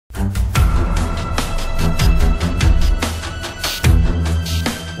Well,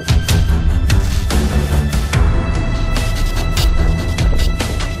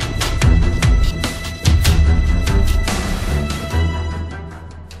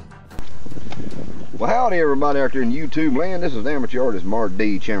 howdy everybody out there in YouTube land. This is amateur artist Mark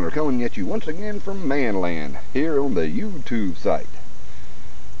D. Chandler coming at you once again from ManLand here on the YouTube site.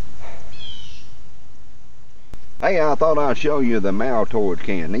 Hey, I thought I'd show you the Altoid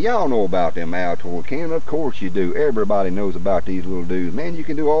can. Now y'all know about them Altoid can. Of course you do. Everybody knows about these little dudes. Man, you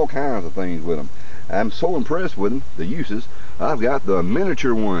can do all kinds of things with them. I'm so impressed with them, the uses. I've got the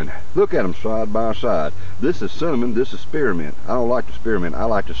miniature one. Look at them side by side. This is cinnamon, this is spearmint. I don't like the spearmint, I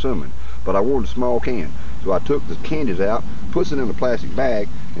like the cinnamon. But I wanted a small can. So I took the candies out, put it in a plastic bag,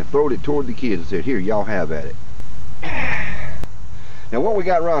 and throwed it toward the kids and said, here, y'all have at it. Now what we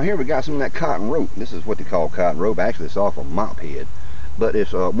got around here, we got some of that cotton rope. This is what they call cotton rope. Actually, it's off a mop head. But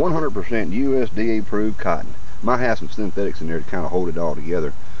it's 100% USDA approved cotton. Might have some synthetics in there to kind of hold it all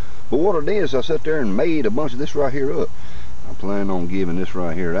together. But what I did is I sat there and made a bunch of this right here up. I'm planning on giving this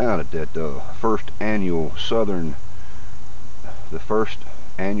right here out at that first annual Southern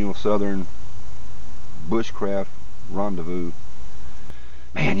Bushcraft Rendezvous.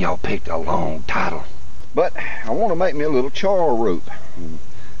 Man, y'all picked a long title. But I want to make me a little char rope.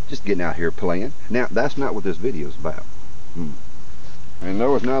 Just getting out here playing. Now, that's not what this video is about. And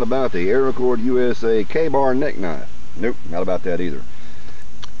no, it's not about the Aerocord USA K-bar neck knife. Nope, not about that either.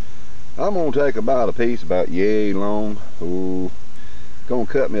 I'm going to take about a piece about yay long. Oh, going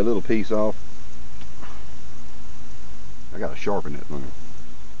to cut me a little piece off. I got to sharpen that thing.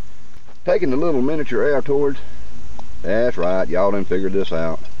 Taking the little miniature Altoids. That's right, y'all done figured this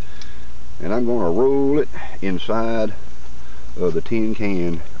out. And I'm going to roll it inside of the tin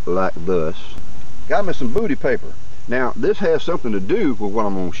can like this. Got me some booty paper. Now, this has something to do with what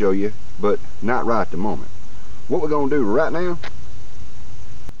I'm going to show you, but not right at the moment. What we're going to do right now,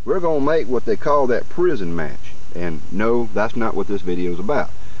 we're going to make what they call that prison match. And no, that's not what this video is about.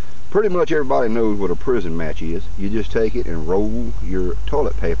 Pretty much everybody knows what a prison match is. You just take it and roll your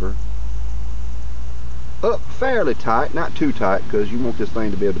toilet paper up fairly tight, not too tight, because you want this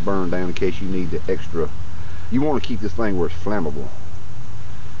thing to be able to burn down in case you need the extra. You want to keep this thing where it's flammable.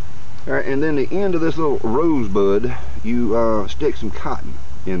 Alright, and then the end of this little rosebud, you stick some cotton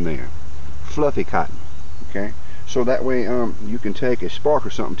in there. Fluffy cotton. Okay? So that way you can take a spark or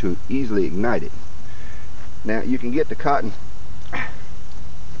something to easily ignite it. Now you can get the cotton.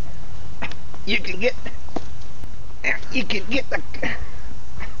 You can get the.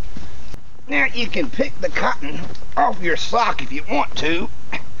 Now you can pick the cotton off your sock if you want to.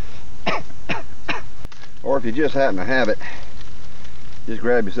 Or if you just happen to have it, just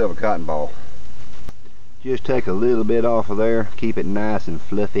grab yourself a cotton ball. Just take a little bit off of there, keep it nice and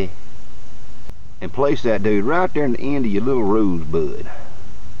fluffy. And place that dude right there in the end of your little rosebud.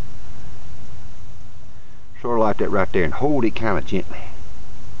 Sort of like that right there, and hold it kind of gently.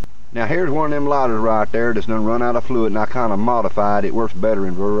 Now here's one of them lighters right there that's done run out of fluid, and I kind of modified it. It works better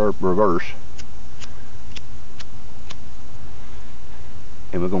in reverse.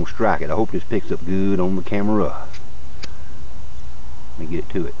 And we're going to strike it. I hope this picks up good on the camera. Let me get it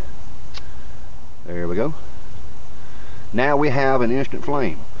to it. There we go. Now we have an instant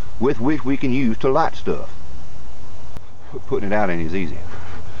flame with which we can use to light stuff. Putting it out ain't as easy.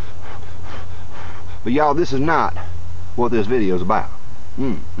 But y'all, this is not what this video is about.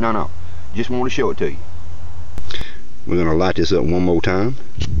 No. Just want to show it to you. We're going to light this up one more time.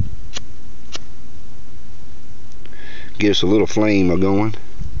 Get us a little flame going.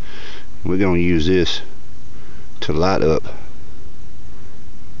 We're going to use this to light up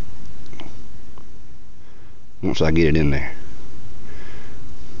once I get it in there.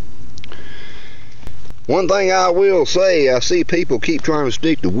 One thing I will say, I see people keep trying to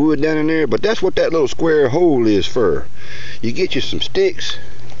stick the wood down in there, but that's what that little square hole is for. You get you some sticks,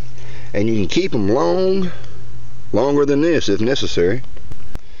 and you can keep them longer than this if necessary.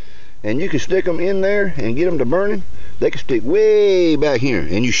 And you can stick them in there and get them to burning. They can stick way back here,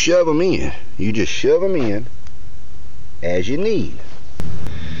 and you shove them in. You just shove them in as you need.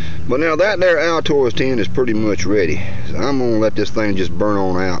 But now that there Altoid tin is pretty much ready. So I'm going to let this thing just burn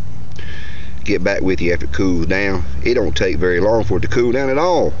on out. Get back with you after it cools down. It don't take very long for it to cool down at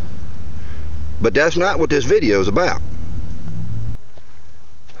all. But that's not what this video is about.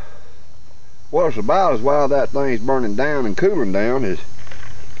 What it's about is while that thing's burning down and cooling down is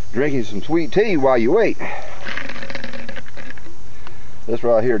drinking some sweet tea while you wait. This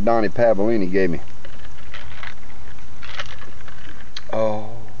right here Donnie Pavolini gave me. Oh,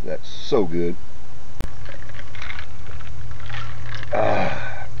 that's so good.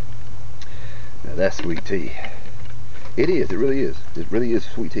 that's sweet tea. It is. It really is. It really is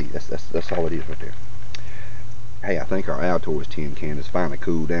sweet tea. That's all it is right there. Hey, I think our Altoids tin can is finally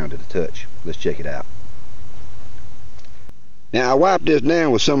cooled down to the touch. Let's check it out. Now I wiped this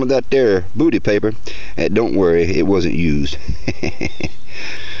down with some of that there booty paper, and don't worry, it wasn't used.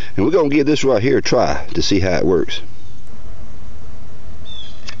 And we're gonna give this right here a try to see how it works.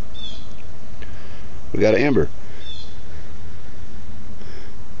 We got an ember.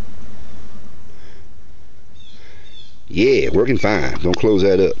 Yeah, working fine. Don't close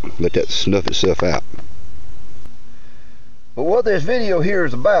that up. Let that snuff itself out. But what this video here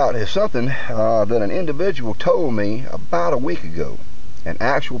is about is something that an individual told me about a week ago. An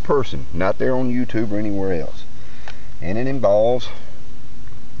actual person, not there on YouTube or anywhere else. And it involves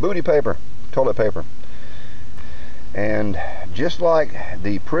booty paper, toilet paper. And just like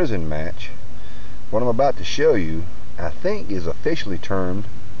the prison match, what I'm about to show you, I think is officially termed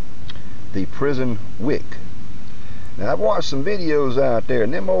the Prison Wick. Now I've watched some videos out there,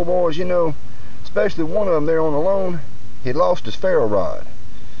 and them old boys, you know, especially one of them there on the loan, he lost his ferro rod,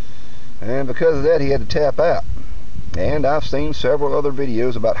 and because of that he had to tap out. And I've seen several other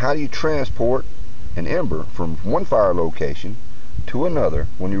videos about how do you transport an ember from one fire location to another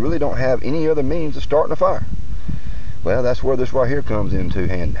when you really don't have any other means of starting a fire. Well, that's where this right here comes into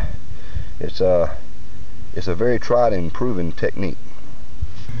hand. It's a very tried and proven technique.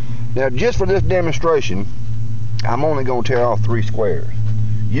 Now just for this demonstration, I'm only going to tear off 3 squares.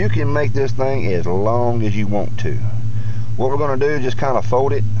 You can make this thing as long as you want to. What we're going to do is just kind of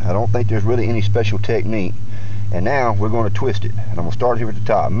fold it. I don't think there's really any special technique. And now we're going to twist it. And I'm going to start here at the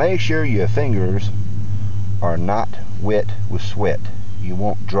top. Make sure your fingers are not wet with sweat. You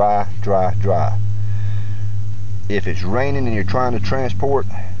want dry, dry, dry. If it's raining and you're trying to transport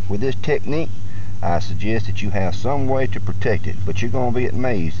with this technique, I suggest that you have some way to protect it. But you're going to be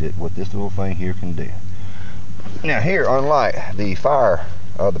amazed at what this little thing here can do. Now here, unlike the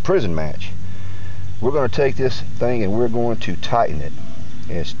prison match, we're going to take this thing and we're going to tighten it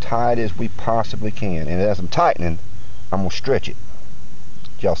as tight as we possibly can. And as I'm tightening, I'm going to stretch it.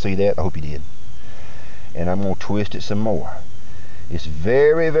 Did y'all see that? I hope you did. And I'm going to twist it some more. It's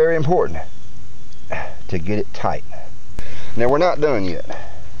very, very important to get it tight. Now we're not done yet.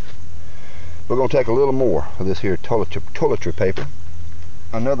 We're going to take a little more of this here toiletry paper.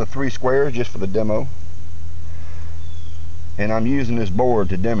 Another 3 squares just for the demo. And I'm using this board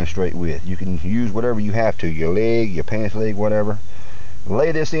to demonstrate with. You can use whatever you have to, your leg, your pants leg, whatever.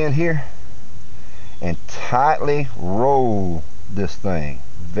 Lay this in here and tightly roll this thing.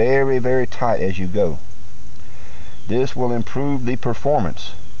 Very, very tight as you go. This will improve the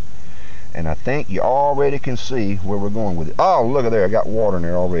performance. And I think you already can see where we're going with it. Oh, look at there, I got water in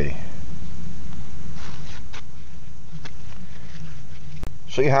there already.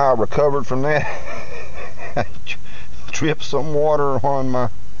 See how I recovered from that? Drip some water on my,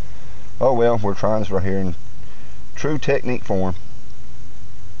 oh well, we're trying this right here in true technique form.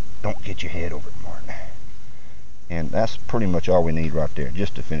 Don't get your head over it, Martin. And that's pretty much all we need right there,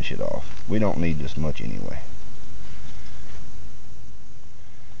 just to finish it off. We don't need this much anyway.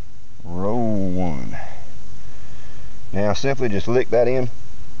 Roll 1. Now simply just lick that in.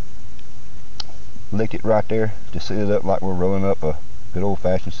 Lick it right there, just set it up like we're rolling up a good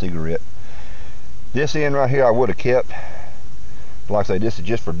old-fashioned cigarette. This end right here I would have kept. Like I say, this is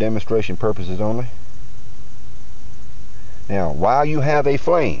just for demonstration purposes only. Now, while you have a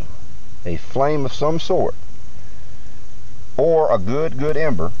flame of some sort, or a good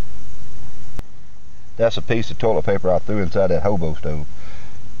ember, that's a piece of toilet paper I threw inside that hobo stove.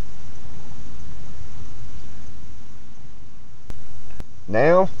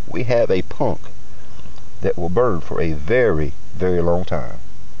 Now we have a punk that will burn for a very, very long time.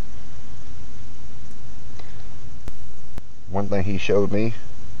 One thing he showed me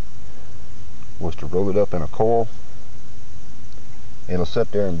was to roll it up in a coil. It'll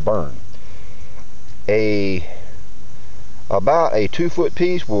sit there and burn. About a 2-foot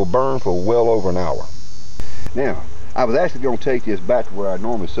piece will burn for well over an hour. Now, I was actually going to take this back to where I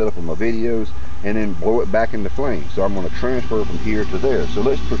normally set up in my videos and then blow it back into flame. So I'm going to transfer from here to there. So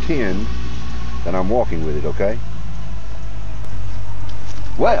let's pretend that I'm walking with it, okay?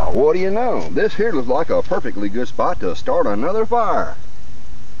 Well, what do you know? This here looks like a perfectly good spot to start another fire.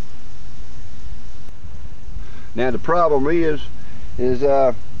 Now the problem is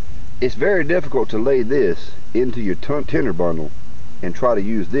it's very difficult to lay this into your tinder bundle and try to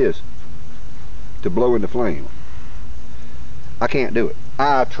use this to blow in the flame. I can't do it.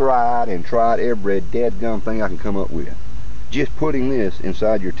 I tried and tried every dadgum thing I can come up with. Just putting this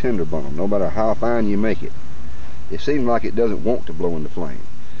inside your tinder bundle, no matter how fine you make it, it seems like it doesn't want to blow in the flame.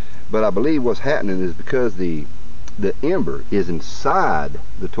 But I believe what's happening is because the ember is inside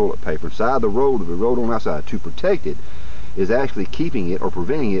the toilet paper, inside the roll that we rolled on outside to protect it, is actually keeping it or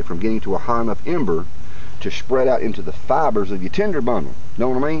preventing it from getting to a high enough ember to spread out into the fibers of your tinder bundle. Know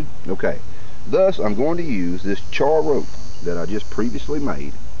what I mean? Okay. Thus, I'm going to use this char rope that I just previously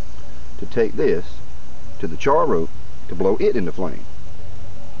made to take this to the char rope to blow it into flame.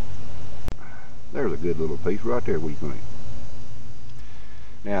 There's a good little piece right there, what do you think?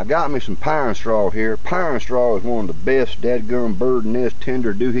 Now I got me some pine straw here. Pine straw is one of the best dadgum bird nest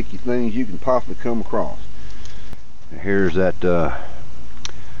tender doohickey things you can possibly come across. Here's that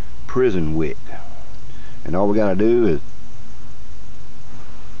Prison Wick. And all we gotta do is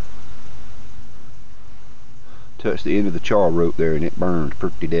touch the end of the char rope there and it burns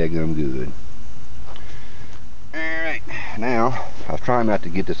pretty dadgum good. Alright, now I was trying not to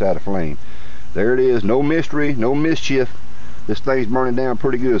get this out of flame. There it is, no mystery, no mischief. This thing's burning down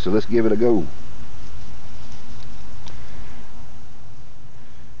pretty good, so let's give it a go.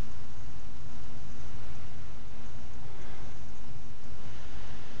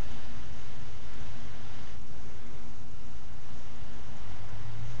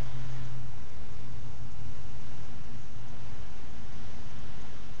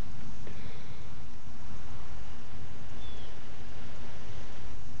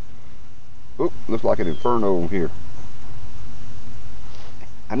 Oop, looks like an inferno here.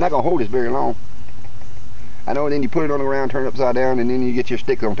 I'm not going to hold this very long. I know, and then you put it on the ground, turn it upside down, and then you get your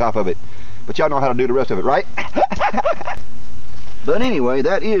stick on top of it. But y'all know how to do the rest of it, right? But anyway,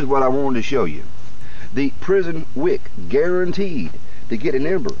 that is what I wanted to show you. The Prison Wick, guaranteed to get an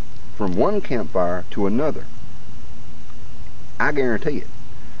ember from one campfire to another. I guarantee it.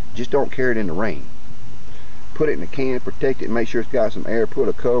 Just don't carry it in the rain. Put it in a can, protect it, make sure it's got some air, put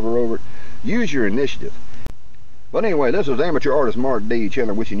a cover over it. Use your initiative. But anyway, this is Amateur Artist Mark D.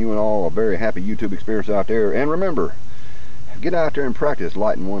 Chandler wishing you and all a very happy YouTube experience out there. And remember, get out there and practice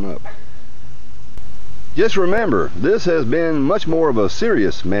lighting one up. Just remember, this has been much more of a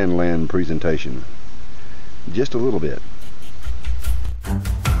serious ManLand presentation. Just a little bit.